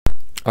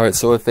Alright,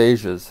 so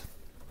aphasias.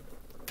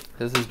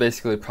 This is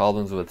basically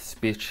problems with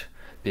speech,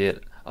 be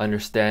it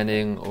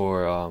understanding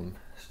or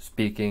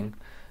speaking.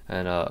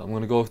 And I'm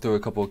going to go through a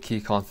couple of key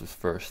concepts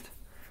first.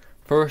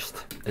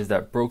 First is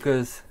that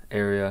Broca's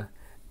area,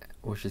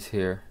 which is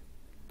here,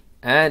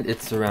 and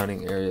its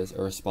surrounding areas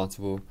are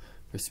responsible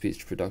for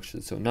speech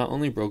production. So not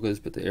only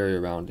Broca's, but the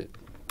area around it.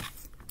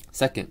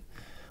 Second,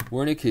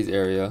 Wernicke's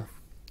area,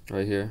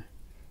 right here,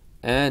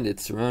 and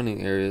its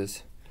surrounding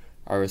areas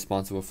are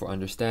responsible for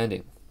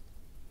understanding.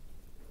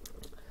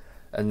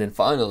 And then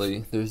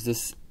finally, there's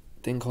this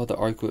thing called the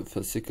arcuate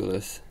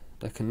fasciculus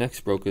that connects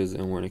Broca's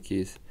and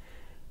Wernicke's.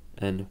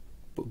 And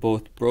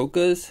both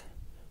Broca's,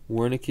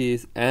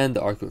 Wernicke's, and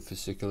the arcuate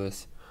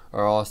fasciculus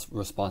are all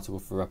responsible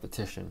for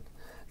repetition.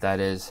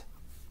 That is,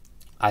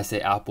 I say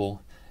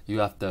apple,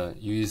 you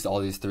use all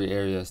these three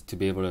areas to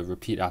be able to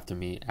repeat after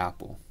me,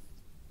 apple.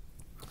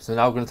 So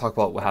now we're going to talk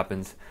about what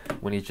happens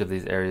when each of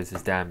these areas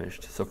is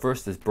damaged. So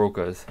first is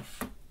Broca's.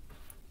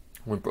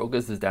 When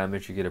Broca's is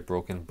damaged, you get a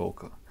broken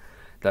Broca.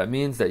 That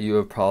means that you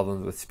have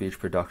problems with speech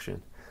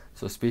production.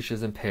 So speech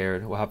is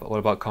impaired. What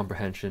about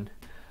comprehension?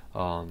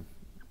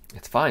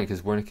 It's fine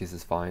because Wernicke's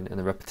is fine. And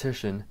the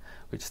repetition,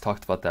 we just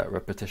talked about that,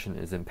 repetition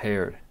is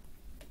impaired.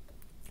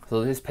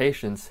 So these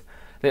patients,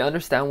 they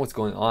understand what's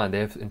going on. They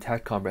have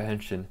intact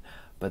comprehension,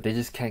 but they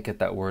just can't get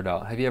that word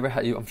out. Have you ever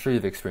had, I'm sure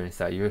you've experienced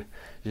that. You're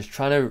just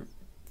trying to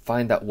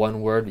find that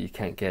one word, but you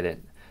can't get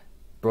it.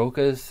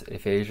 Broca's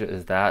aphasia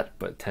is that,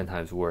 but 10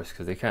 times worse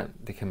because they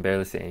can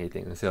barely say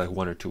anything. They say like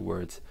one or two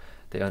words.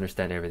 They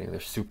understand everything. They're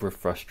super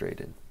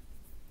frustrated.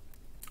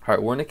 All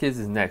right, Wernicke's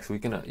is next. You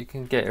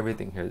can get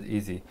everything here. It's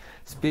easy.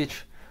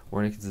 Speech,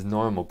 Wernicke's is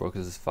normal.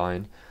 Broca's is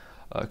fine.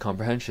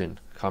 Comprehension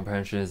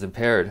is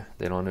impaired.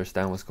 They don't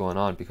understand what's going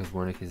on because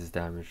Wernicke's is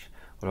damaged.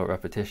 What about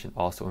repetition?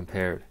 Also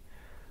impaired.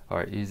 All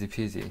right, easy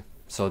peasy.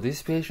 So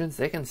these patients,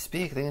 they can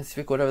speak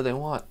whatever they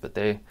want, but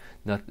it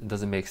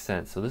doesn't make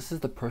sense. So this is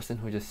the person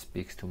who just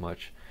speaks too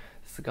much.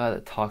 It's the guy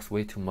that talks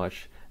way too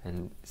much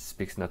and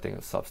speaks nothing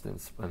of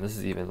substance. And this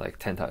is even like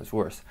 10 times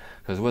worse,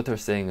 because what they're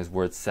saying is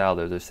word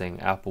salad. They're saying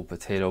apple,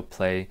 potato,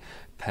 play,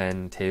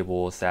 pen,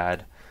 table,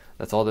 sad.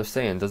 That's all they're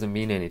saying. It doesn't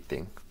mean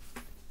anything.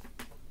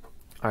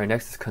 Alright,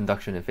 next is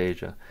conduction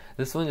aphasia.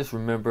 This one, just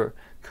remember,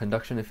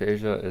 conduction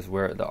aphasia is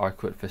where the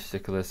arcuate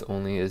fasciculus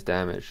only is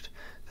damaged.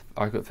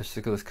 Arcuate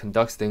fasciculus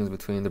conducts things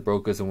between the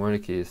Broca's and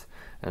Wernicke's,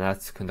 and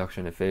that's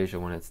conduction aphasia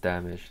when it's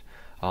damaged.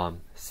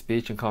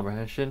 Speech and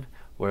comprehension,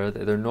 where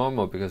they're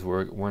normal because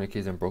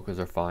Wernicke's and Broca's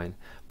are fine,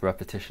 but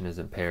repetition is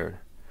impaired.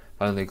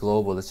 Finally,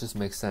 global. This just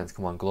makes sense.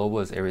 Come on, global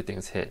is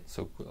everything's hit.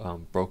 So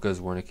Broca's,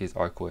 Wernicke's,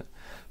 arcuate.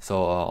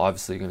 So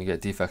obviously you're going to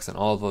get defects in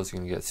all of those. You're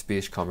going to get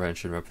speech,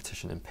 comprehension,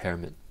 repetition,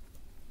 impairment.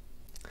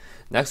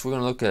 Next, we're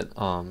going to look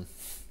at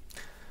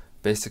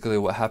basically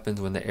what happens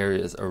when the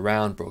areas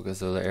around Broca's,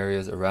 so the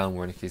areas around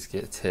Wernicke's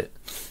gets hit.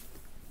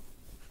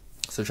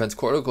 So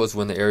transcortical is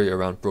when the area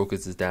around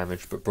Broca's is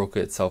damaged, but Broca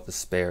itself is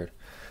spared.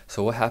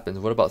 So what happens?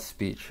 What about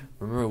speech?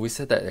 Remember, we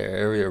said that the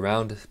area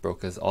around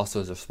Broca's also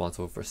is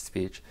responsible for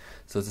speech.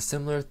 So it's a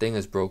similar thing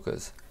as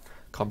Broca's.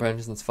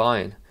 Comprehension is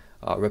fine.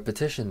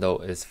 Repetition, though,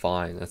 is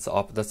fine. That's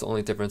the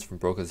only difference from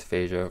Broca's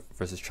aphasia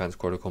versus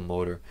transcortical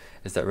motor,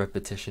 is that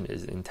repetition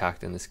is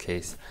intact in this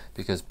case,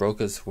 because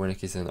Broca's,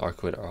 Wernicke's, and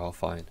arcuate are all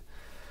fine.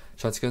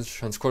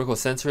 Transcortical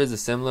sensory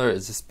is similar.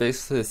 It's just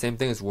basically the same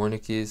thing as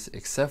Wernicke's,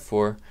 except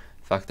for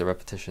the fact that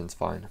repetition is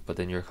fine, but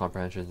then your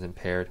comprehension is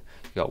impaired.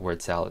 You got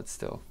word salad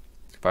still.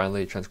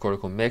 Finally,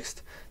 transcortical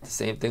mixed, the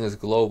same thing as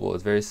global.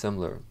 It's very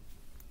similar.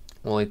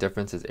 Only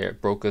difference is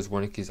Broca's,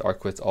 Wernicke's,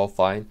 arcuate's all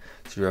fine,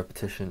 so your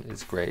repetition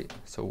is great.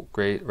 So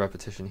great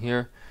repetition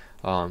here,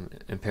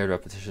 impaired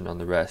repetition on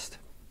the rest.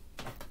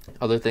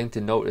 Other thing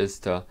to note is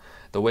the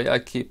way I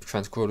keep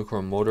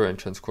transcortical motor and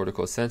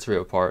transcortical sensory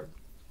apart,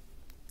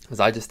 is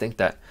I just think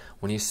that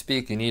when you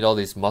speak, you need all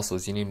these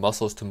muscles. You need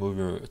muscles to move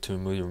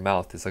your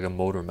mouth. It's like a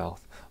motor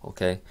mouth.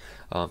 Okay,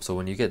 so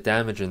when you get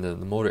damage in the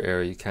motor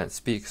area, you can't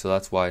speak. So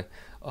that's why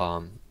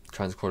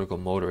transcortical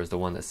motor is the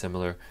one that's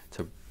similar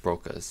to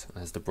Broca's. It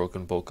has the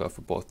broken Broca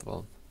for both of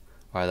them.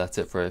 Alright, that's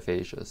it for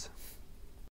aphasias.